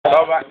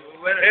Alright,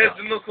 here's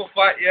the knuckle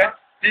fight, yeah?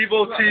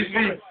 Debo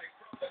TV.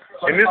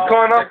 In this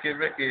corner,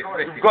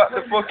 we've got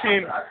the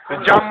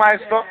jama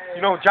stuff.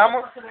 You know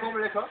jama?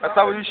 That's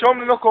how you show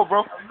me the knuckle,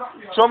 bro.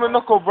 Show me the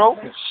knuckle, bro.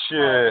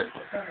 Shit.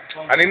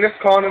 And in this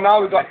corner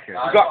now, we got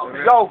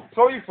yo,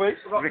 show your face.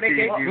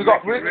 We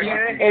got Ricky,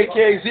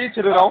 aka Z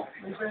to the know.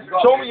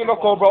 Show me your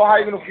knuckle, bro. How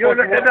you gonna yo,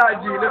 look at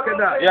that, G, look at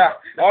that. Yeah,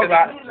 all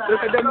that.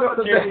 Look at them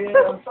knuckles there.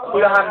 Put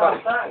your hand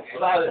up.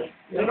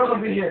 You're not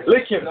gonna be here.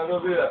 Lick him.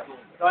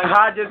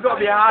 Hard, there's got to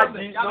be hard,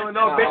 G. No,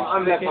 bitch.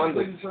 I'm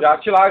licking. Yeah,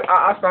 chill out.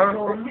 I stand. I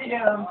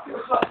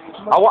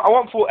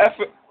want full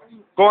effort.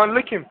 Go on,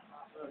 lick him.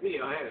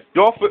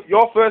 You're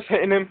first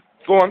hitting him.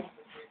 Go on.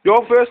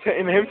 You're first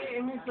hitting him.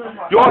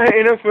 You're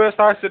hitting him first.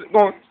 I said,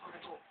 go on.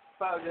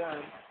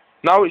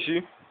 Now it's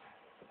you.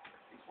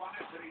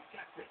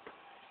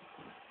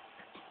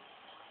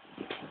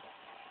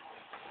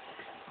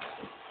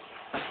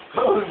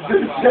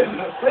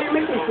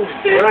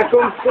 When I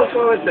come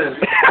forward then.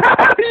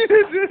 You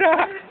didn't do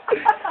that.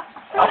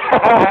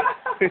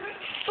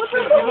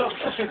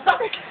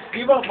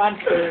 Give up, man.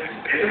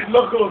 It's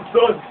local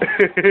done.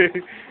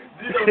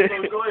 Zeno's so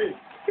going.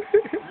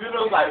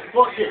 Zeno's like,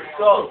 fuck it,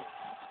 go.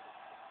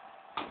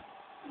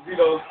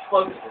 Zeno's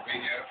fuck it.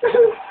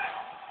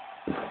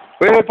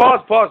 Wait,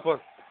 pause.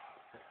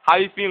 How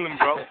you feeling,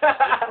 bro?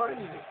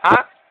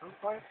 Huh?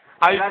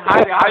 How you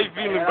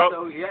feeling,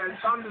 bro? Yeah,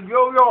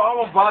 yo, I'm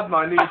a bad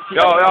man.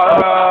 Yo.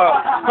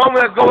 Come on,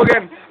 let's go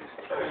again.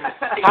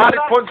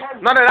 Hardest punch.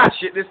 None of that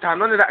shit this time.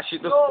 None of that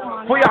shit. Just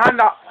put your hand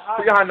up.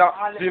 Put your hand up.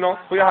 Zeno,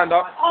 put your hand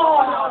up.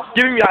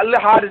 Give him your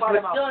hardest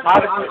lick.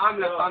 I'm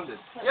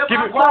left-handed.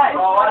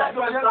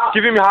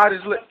 Give him your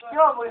hardest lick.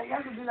 Yo, but you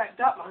have to do like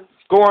that, man.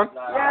 Go on.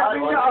 Yeah,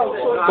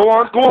 Go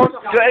on.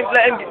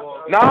 Let him get.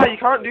 Nah, you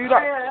can't do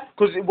that.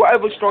 Because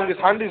whatever strong his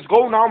hand is,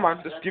 go now,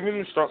 man. Just give him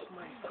the strong.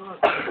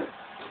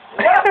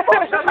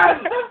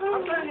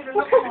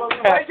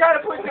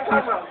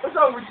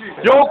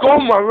 Yo, go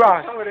on, man,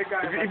 right.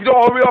 If you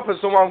don't hurry up and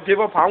someone give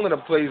up, I'm gonna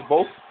play us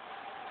both.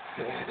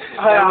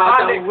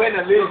 Win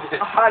and lose.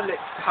 Are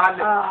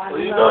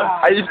you done?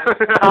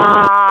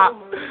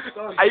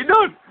 Are you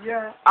done?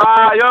 Yeah.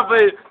 You're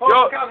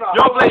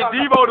playing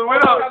Debo, the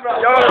winner.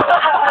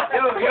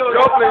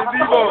 You're playing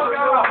Debo.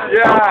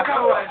 Yeah.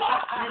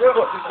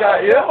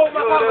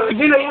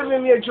 You know, you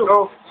made me a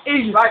joke.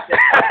 Easy. Go.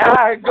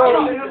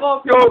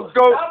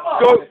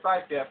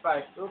 Five.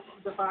 Look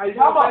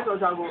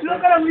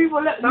at them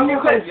people. Look at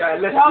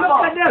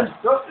them.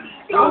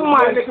 Oh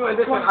my,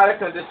 this one. I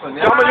reckon this one.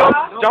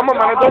 Jama,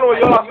 man, I don't know what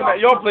you're laughing at.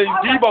 You're playing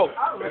Debo.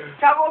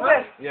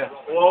 Yeah.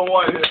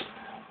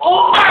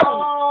 Oh,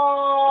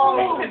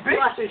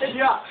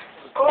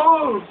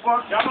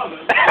 fuck.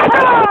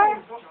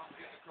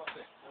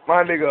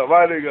 My nigga.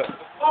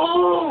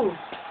 Oh.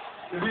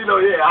 Zeno,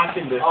 yeah, I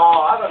can do. I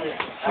don't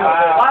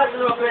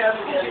know.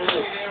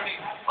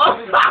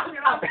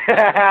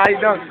 How you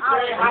doing?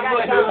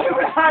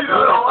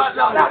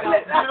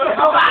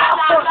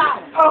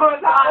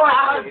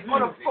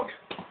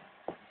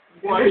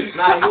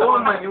 Nah, you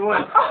won, man, you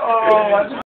won.